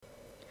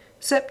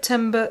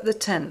September the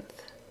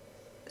 10th,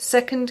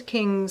 2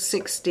 Kings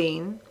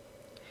 16,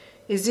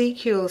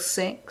 Ezekiel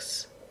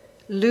 6,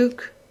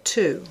 Luke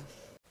 2.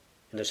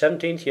 In the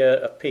 17th year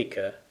of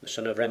Pekah, the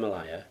son of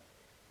Remaliah,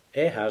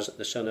 Ahaz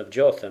the son of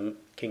Jotham,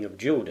 king of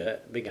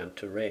Judah, began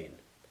to reign.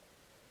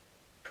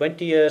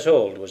 20 years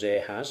old was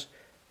Ahaz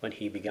when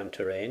he began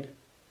to reign,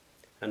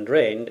 and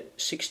reigned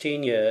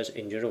 16 years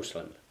in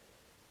Jerusalem,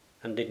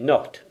 and did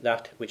not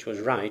that which was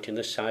right in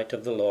the sight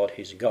of the Lord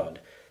his God,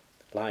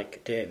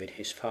 like David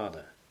his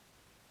father.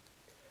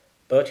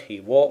 But he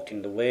walked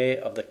in the way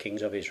of the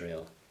kings of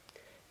Israel,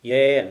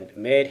 yea, and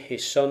made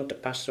his son to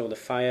pass through the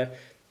fire,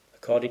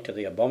 according to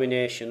the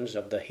abominations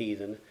of the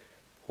heathen,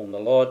 whom the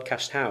Lord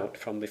cast out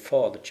from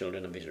before the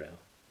children of Israel.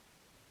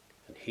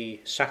 And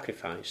he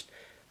sacrificed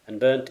and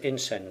burnt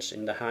incense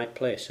in the high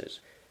places,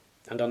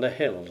 and on the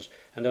hills,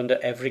 and under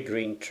every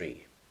green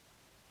tree.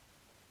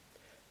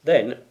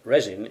 Then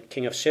Rezin,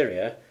 king of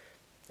Syria,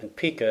 and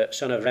Pekah,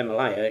 son of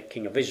Remaliah,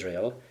 king of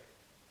Israel,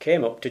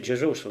 came up to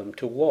Jerusalem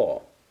to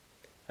war,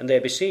 and they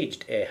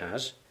besieged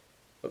Ahaz,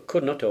 but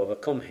could not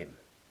overcome him.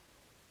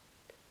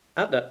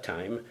 At that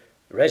time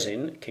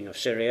Rezin, king of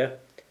Syria,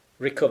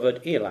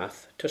 recovered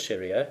Elath to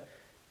Syria,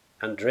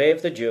 and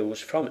drave the Jews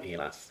from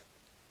Elath.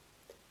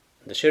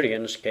 The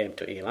Syrians came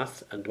to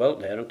Elath, and dwelt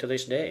there unto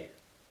this day.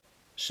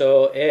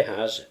 So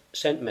Ahaz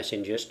sent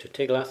messengers to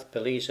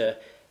Tiglath-Pileser,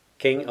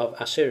 king of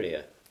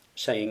Assyria,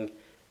 saying,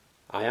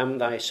 I am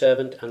thy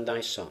servant and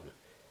thy son.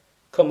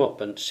 Come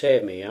up and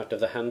save me out of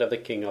the hand of the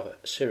king of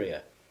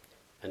Syria,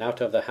 and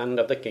out of the hand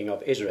of the king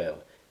of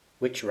Israel,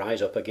 which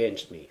rise up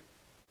against me.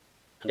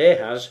 And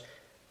Ahaz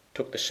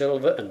took the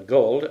silver and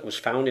gold that was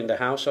found in the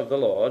house of the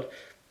Lord,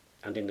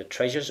 and in the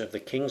treasures of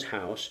the king's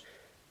house,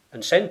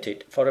 and sent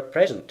it for a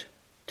present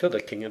to the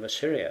king of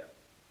Assyria.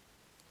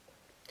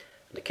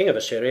 And the king of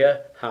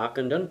Assyria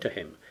hearkened unto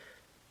him,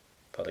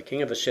 for the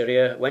king of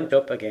Assyria went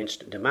up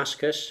against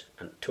Damascus,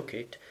 and took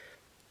it,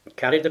 and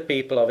carried the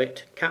people of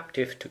it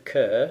captive to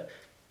Kir,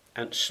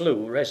 and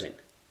slew Rezin.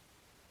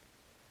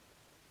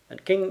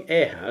 And King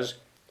Ahaz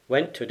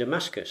went to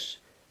Damascus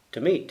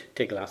to meet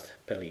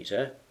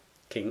Tiglath-Pileser,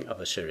 king of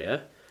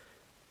Assyria,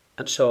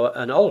 and saw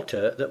an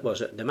altar that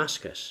was at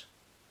Damascus.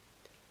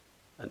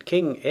 And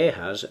King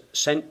Ahaz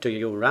sent to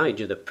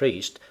Urijah the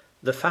priest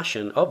the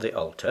fashion of the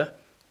altar,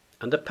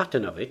 and the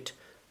pattern of it,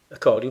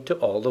 according to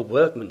all the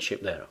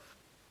workmanship thereof.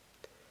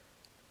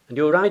 And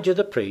Urijah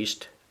the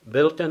priest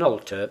built an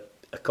altar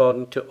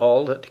according to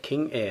all that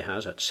King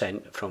Ahaz had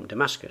sent from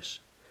Damascus.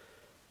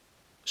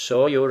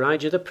 So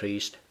Urijah the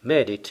priest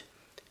made it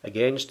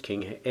against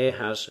King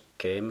Ahaz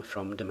came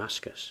from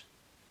Damascus.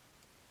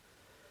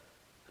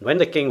 And when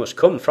the king was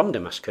come from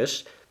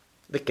Damascus,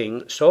 the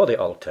king saw the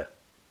altar,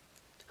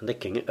 and the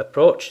king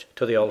approached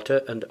to the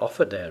altar and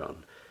offered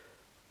thereon.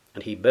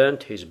 And he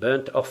burnt his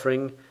burnt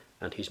offering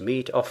and his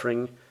meat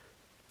offering,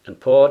 and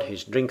poured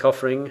his drink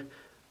offering,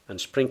 and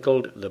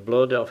sprinkled the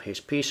blood of his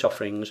peace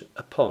offerings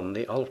upon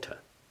the altar.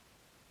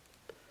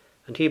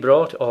 And he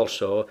brought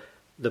also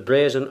the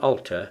brazen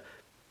altar,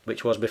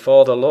 which was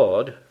before the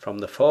Lord, from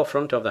the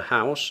forefront of the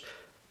house,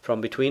 from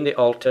between the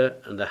altar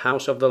and the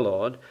house of the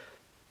Lord,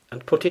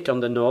 and put it on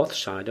the north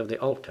side of the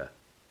altar.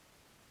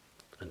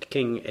 And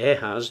King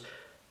Ahaz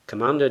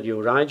commanded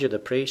Urijah the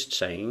priest,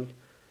 saying,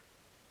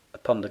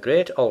 Upon the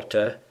great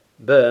altar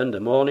burn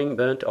the morning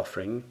burnt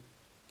offering,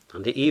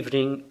 and the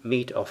evening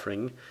meat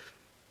offering,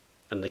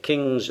 and the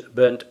king's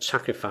burnt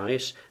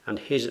sacrifice, and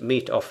his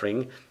meat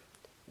offering,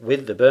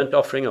 with the burnt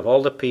offering of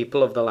all the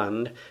people of the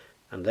land,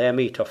 and their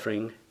meat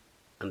offering,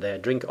 and their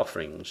drink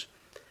offerings,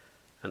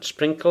 and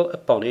sprinkle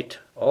upon it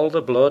all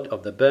the blood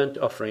of the burnt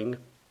offering,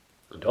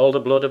 and all the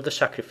blood of the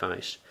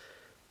sacrifice,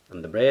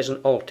 and the brazen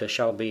altar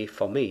shall be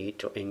for me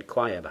to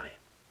inquire by.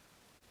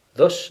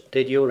 Thus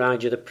did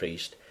Urijah the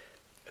priest,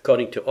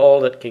 according to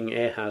all that King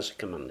Ahaz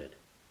commanded.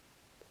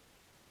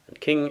 And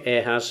King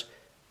Ahaz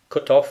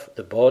cut off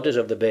the borders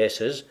of the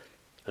bases,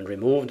 and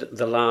removed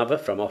the lava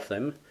from off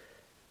them,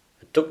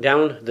 and took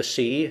down the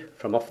sea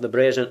from off the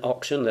brazen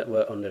oxen that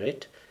were under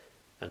it,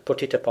 and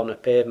put it upon a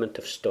pavement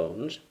of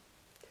stones.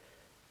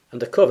 And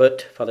the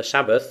covert for the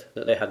Sabbath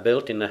that they had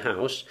built in the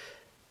house,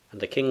 and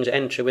the king's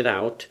entry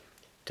without,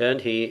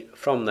 turned he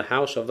from the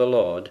house of the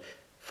Lord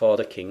for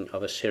the king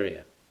of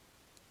Assyria.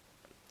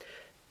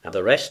 Now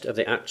the rest of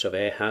the acts of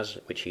Ahaz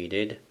which he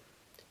did,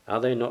 are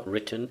they not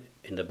written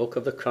in the book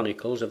of the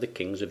Chronicles of the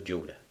kings of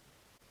Judah?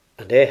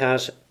 And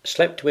Ahaz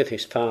slept with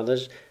his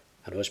fathers,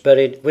 and was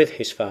buried with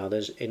his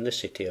fathers in the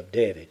city of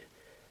David.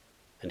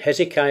 And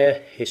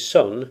Hezekiah his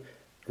son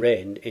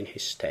reigned in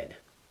his stead.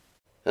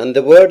 And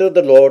the word of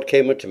the Lord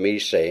came unto me,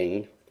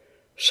 saying,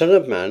 Son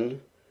of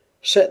man,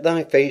 set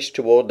thy face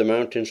toward the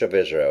mountains of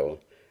Israel,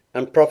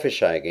 and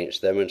prophesy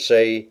against them, and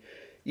say,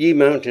 Ye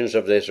mountains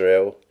of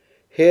Israel,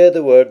 hear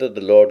the word of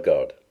the Lord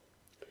God.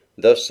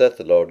 Thus saith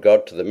the Lord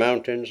God to the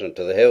mountains, and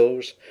to the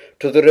hills,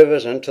 to the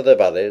rivers, and to the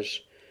valleys,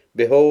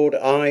 Behold,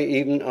 I,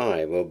 even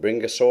I, will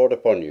bring a sword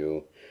upon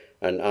you,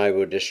 and I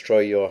will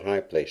destroy your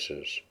high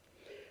places.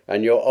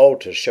 And your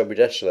altars shall be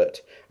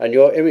desolate, and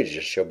your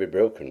images shall be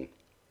broken.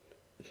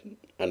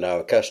 and I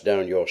will cast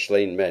down your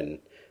slain men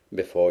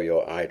before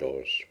your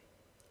idols.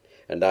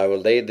 And I will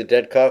lay the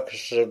dead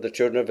carcasses of the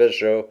children of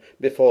Israel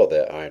before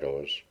their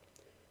idols,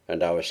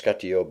 and I will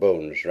scatter your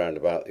bones round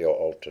about your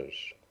altars.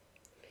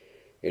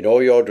 In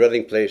all your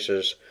dwelling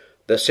places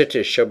the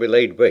cities shall be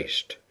laid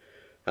waste,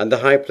 and the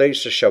high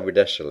places shall be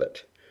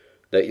desolate,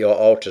 that your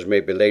altars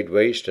may be laid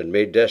waste and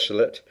made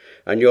desolate,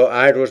 and your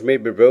idols may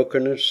be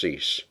broken and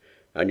cease,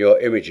 and your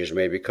images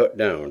may be cut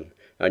down,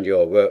 and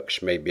your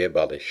works may be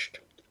abolished.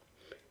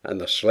 And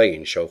the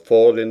slain shall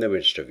fall in the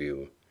midst of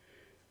you,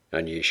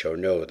 and ye shall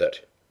know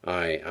that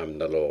I am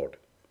the Lord.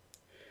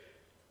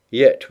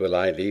 Yet will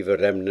I leave a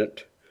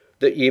remnant,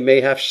 that ye may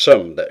have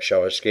some that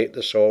shall escape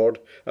the sword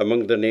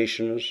among the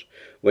nations,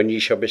 when ye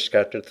shall be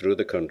scattered through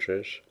the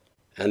countries.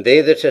 And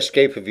they that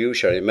escape of you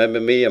shall remember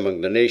me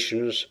among the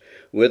nations,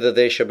 whither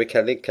they shall be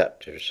carried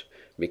captives,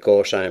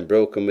 because I am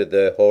broken with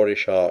their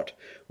whorish heart,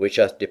 which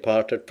hath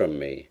departed from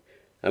me,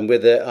 and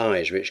with their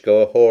eyes which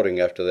go a-whoring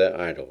after their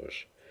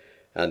idols.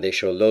 And they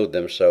shall loathe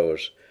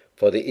themselves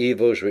for the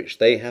evils which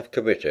they have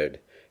committed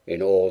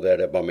in all their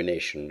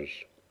abominations.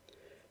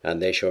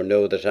 And they shall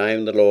know that I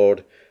am the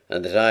Lord,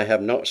 and that I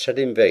have not said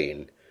in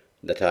vain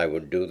that I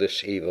would do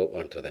this evil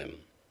unto them.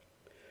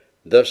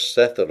 Thus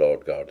saith the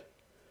Lord God,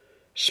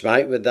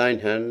 Smite with thine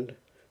hand,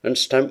 and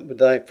stamp with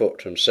thy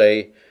foot, and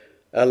say,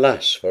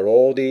 Alas for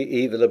all the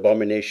evil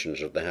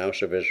abominations of the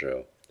house of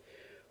Israel!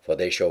 For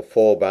they shall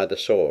fall by the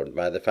sword,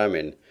 by the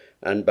famine,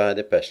 and by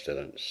the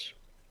pestilence.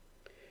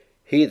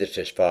 He that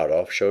is far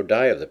off shall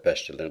die of the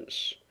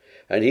pestilence,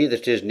 and he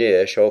that is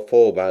near shall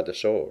fall by the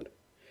sword.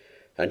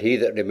 And he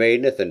that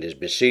remaineth and is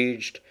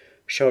besieged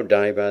shall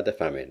die by the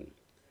famine.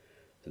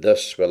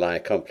 Thus will I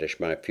accomplish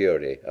my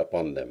fury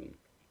upon them.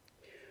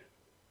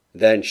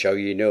 Then shall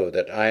ye know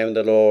that I am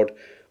the Lord,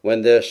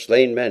 when their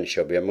slain men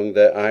shall be among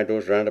their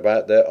idols round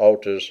about their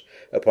altars,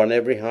 upon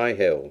every high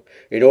hill,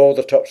 in all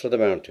the tops of the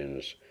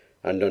mountains,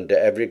 and under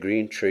every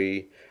green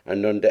tree,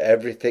 and under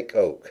every thick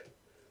oak,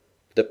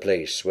 the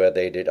place where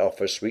they did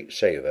offer sweet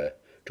savour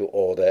to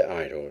all their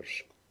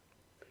idols.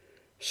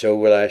 So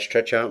will I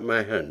stretch out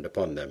my hand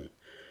upon them,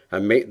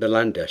 and make the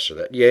land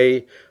desolate,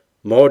 yea,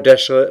 more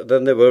desolate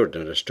than the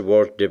wilderness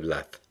toward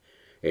Diblath,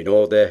 in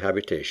all their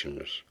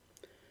habitations.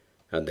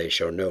 And they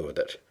shall know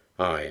that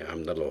I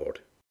am the Lord.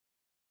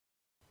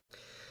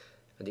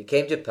 And it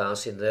came to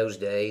pass in those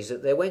days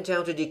that there went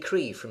out a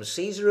decree from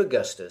Caesar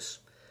Augustus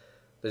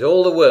that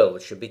all the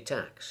world should be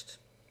taxed.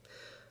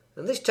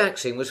 And this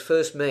taxing was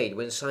first made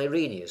when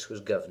Cyrenius was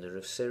governor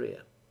of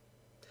Syria.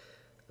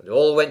 And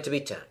all went to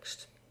be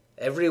taxed,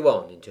 every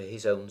one into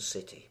his own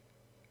city.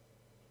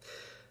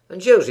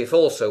 And Joseph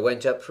also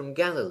went up from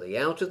Galilee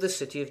out of the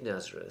city of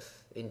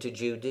Nazareth into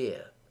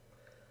Judea,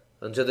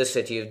 unto the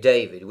city of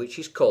David, which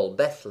is called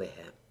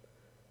Bethlehem,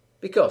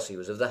 because he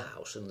was of the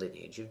house and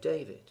lineage of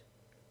David,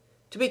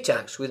 to be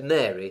taxed with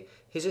Mary,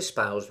 his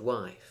espoused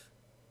wife,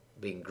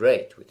 being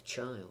great with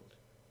child.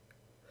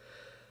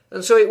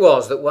 And so it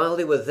was that while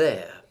they were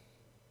there,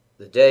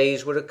 the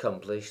days were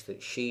accomplished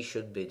that she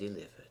should be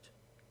delivered.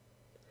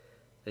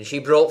 And she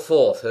brought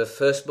forth her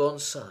firstborn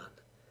son,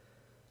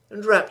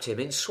 and wrapped him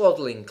in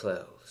swaddling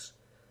clothes,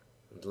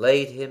 and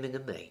laid him in a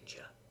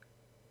manger,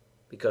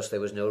 because there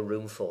was no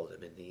room for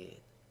them in the inn.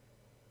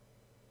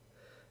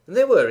 And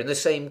there were in the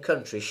same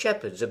country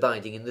shepherds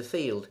abiding in the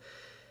field,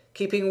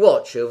 keeping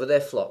watch over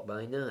their flock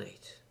by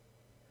night.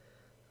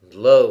 And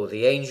lo,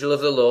 the angel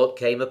of the Lord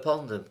came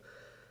upon them,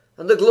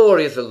 and the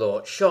glory of the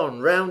Lord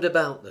shone round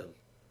about them,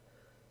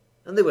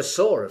 and they were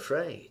sore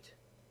afraid.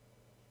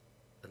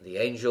 And the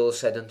angel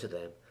said unto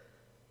them,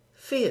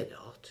 Fear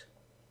not,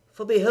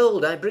 for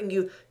behold, I bring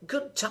you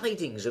good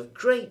tidings of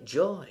great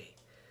joy,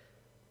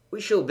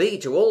 which shall be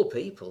to all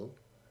people.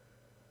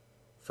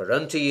 For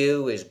unto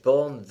you is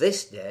born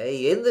this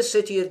day in the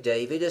city of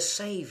David a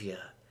Saviour,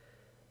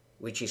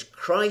 which is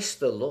Christ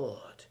the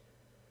Lord.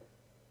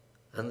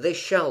 And this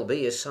shall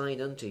be a sign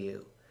unto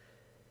you.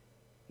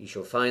 Ye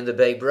shall find the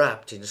babe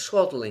wrapped in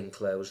swaddling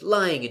clothes,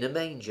 lying in a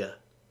manger.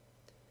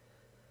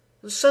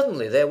 And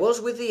suddenly there was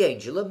with the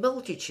angel a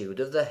multitude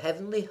of the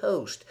heavenly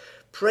host,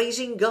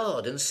 praising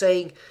God and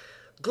saying,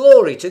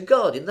 Glory to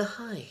God in the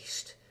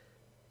highest,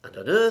 and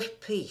on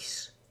earth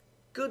peace,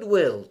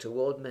 goodwill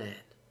toward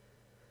men.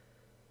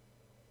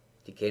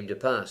 It came to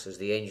pass, as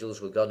the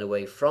angels were gone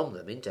away from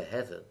them into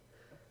heaven,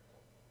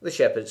 the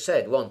shepherds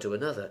said one to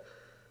another,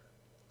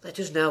 Let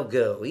us now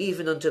go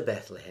even unto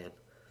Bethlehem,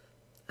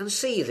 and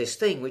see this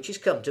thing which is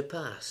come to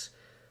pass,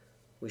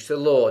 which the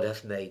Lord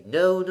hath made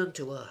known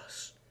unto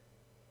us.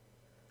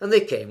 And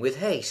they came with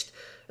haste,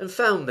 and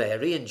found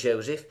Mary and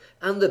Joseph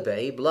and the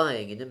babe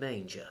lying in a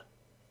manger.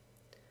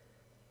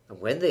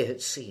 And when they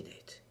had seen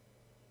it,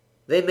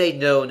 they made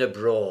known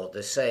abroad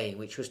the saying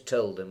which was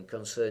told them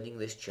concerning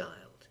this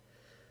child.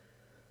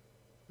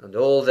 And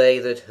all they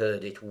that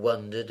heard it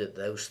wondered at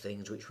those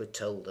things which were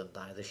told them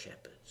by the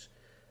shepherds.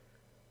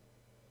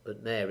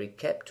 But Mary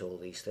kept all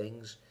these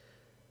things,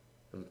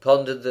 and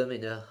pondered them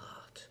in her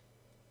heart.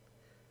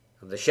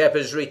 And the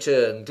shepherds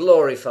returned,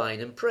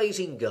 glorifying and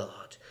praising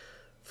God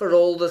for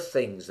all the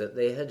things that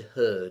they had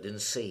heard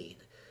and seen,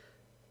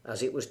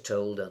 as it was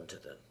told unto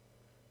them.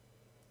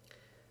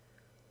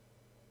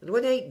 And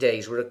when 8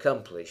 days were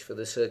accomplished for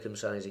the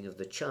circumcising of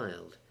the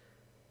child,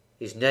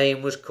 his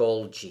name was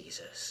called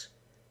Jesus,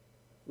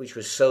 which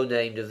was so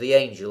named of the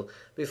angel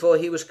before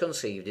he was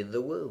conceived in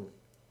the womb.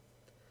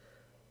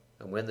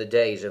 And when the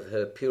days of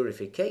her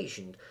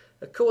purification,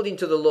 according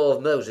to the law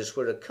of Moses,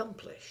 were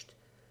accomplished,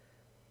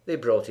 they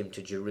brought him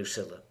to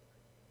Jerusalem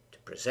to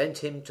present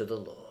him to the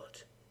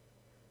Lord.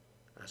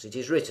 As it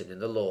is written in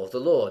the law of the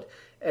Lord,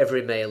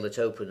 every male that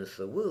openeth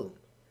the womb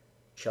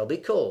shall be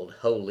called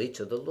holy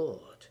to the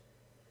Lord.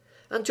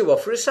 And to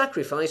offer a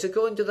sacrifice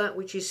according to that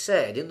which is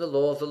said in the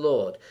law of the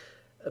Lord,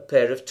 a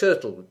pair of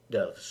turtle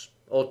doves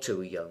or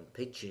 2 young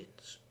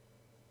pigeons.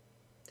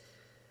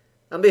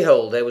 And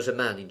behold, there was a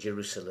man in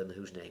Jerusalem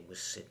whose name was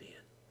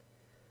Simeon.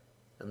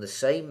 And the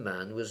same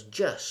man was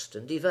just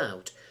and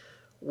devout,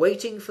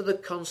 waiting for the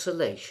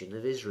consolation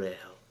of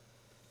Israel.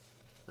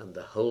 And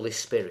the Holy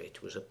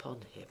Spirit was upon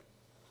him.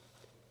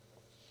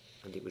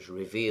 And it was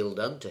revealed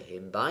unto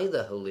him by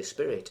the Holy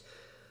Spirit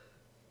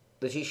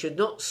that he should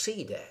not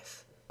see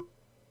death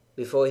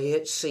before he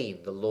had seen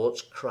the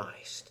Lord's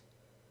Christ.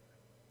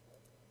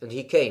 And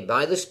he came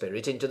by the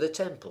Spirit into the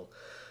temple.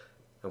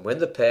 And when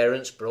the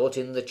parents brought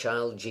in the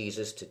child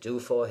Jesus to do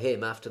for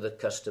him after the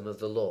custom of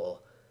the law,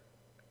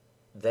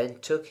 then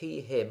took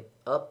he him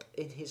up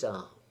in his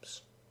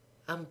arms,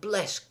 and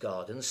blessed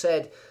God, and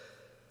said,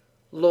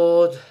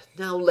 Lord,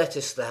 now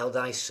lettest thou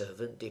thy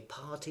servant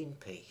depart in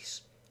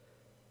peace,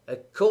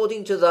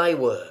 according to thy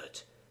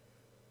word.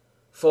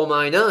 For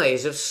mine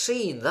eyes have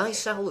seen thy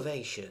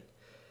salvation,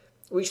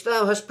 which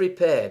thou hast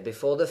prepared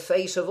before the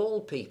face of all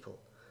people,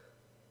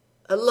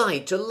 a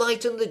light to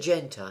lighten the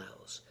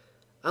Gentiles,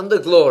 and the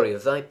glory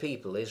of thy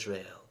people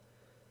Israel.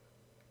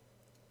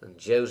 And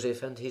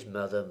Joseph and his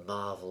mother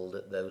marvelled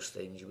at those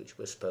things which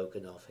were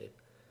spoken of him.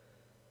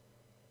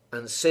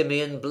 And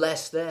Simeon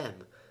blessed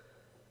them,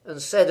 and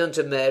said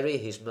unto Mary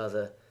his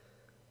mother,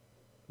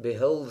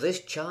 Behold, this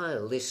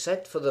child is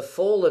set for the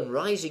fall and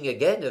rising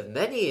again of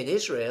many in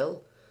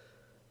Israel,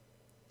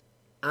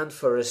 and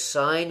for a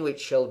sign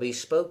which shall be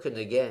spoken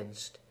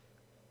against.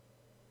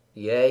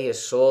 Yea, a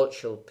sword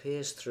shall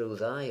pierce through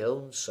thy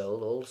own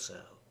soul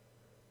also,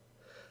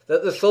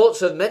 that the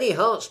thoughts of many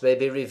hearts may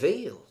be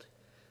revealed.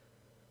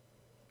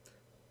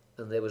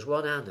 And there was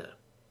one Anna,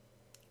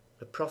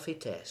 a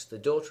prophetess, the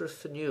daughter of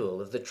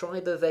Phanuel of the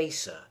tribe of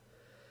Aser.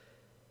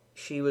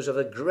 She was of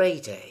a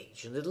great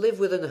age, and had lived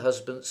with an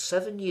husband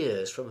 7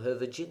 years from her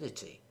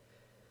virginity.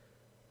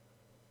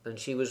 And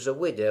she was a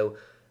widow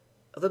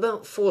of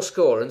about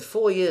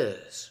 84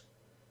 years,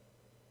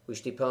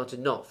 which departed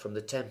not from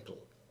the temple,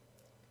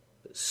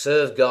 but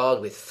served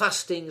God with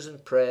fastings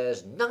and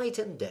prayers night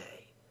and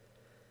day.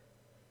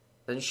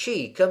 And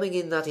she, coming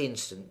in that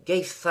instant,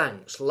 gave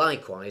thanks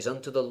likewise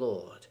unto the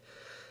Lord,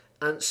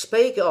 and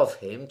spake of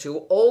him to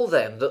all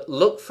them that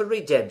looked for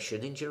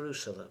redemption in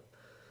Jerusalem.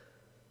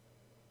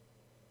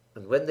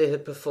 And when they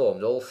had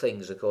performed all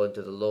things according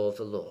to the law of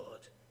the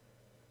Lord,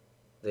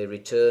 they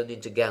returned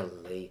into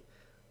Galilee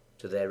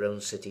to their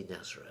own city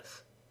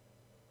Nazareth.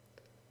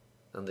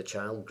 And the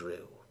child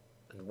grew,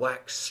 and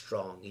waxed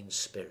strong in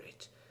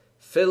spirit,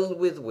 filled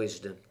with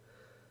wisdom,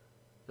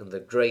 and the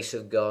grace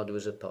of God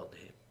was upon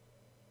him.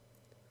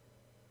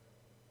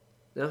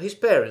 Now his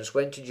parents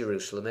went to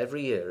Jerusalem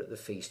every year at the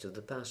feast of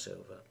the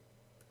Passover.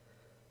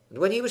 And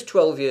when he was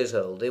 12 years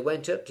old, they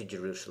went up to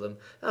Jerusalem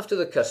after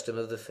the custom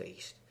of the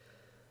feast.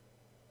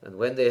 And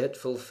when they had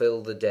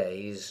fulfilled the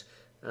days,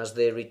 as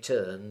they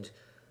returned,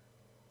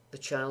 the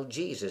child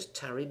Jesus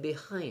tarried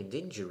behind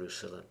in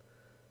Jerusalem,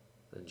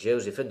 and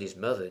Joseph and his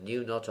mother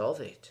knew not of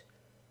it.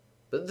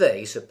 But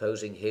they,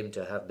 supposing him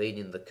to have been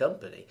in the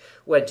company,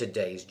 went a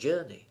day's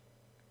journey.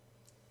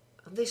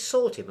 And they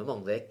sought him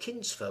among their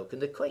kinsfolk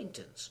and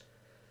acquaintance.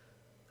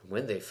 And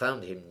when they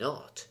found him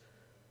not,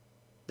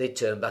 they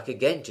turned back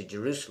again to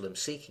Jerusalem,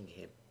 seeking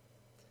him.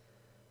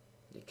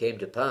 It came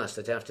to pass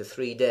that after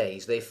 3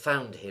 days they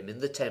found him in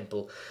the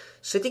temple,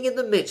 sitting in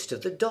the midst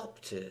of the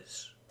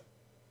doctors,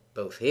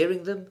 both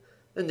hearing them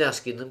and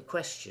asking them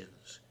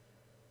questions.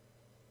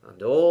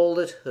 And all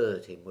that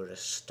heard him were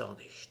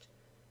astonished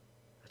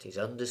at his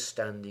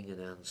understanding and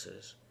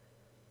answers.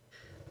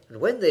 And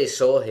when they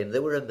saw him, they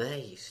were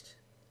amazed.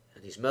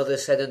 And his mother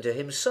said unto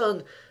him,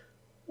 Son,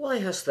 why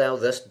hast thou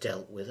thus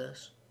dealt with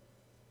us?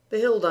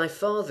 Behold, thy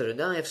father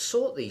and I have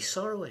sought thee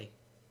sorrowing.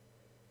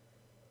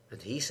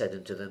 And he said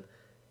unto them,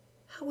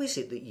 How is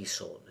it that ye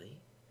sought me?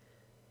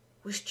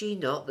 Wist ye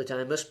not that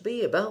I must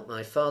be about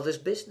my father's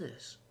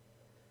business?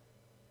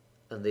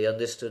 And they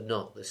understood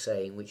not the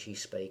saying which he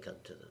spake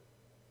unto them.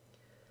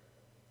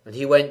 And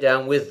he went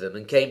down with them,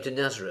 and came to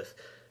Nazareth,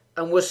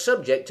 and was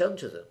subject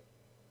unto them.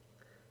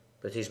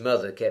 But his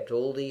mother kept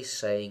all these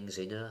sayings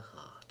in her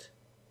heart.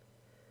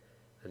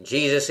 And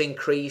Jesus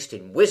increased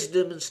in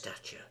wisdom and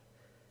stature,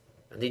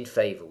 and in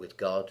favour with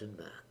God and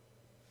man.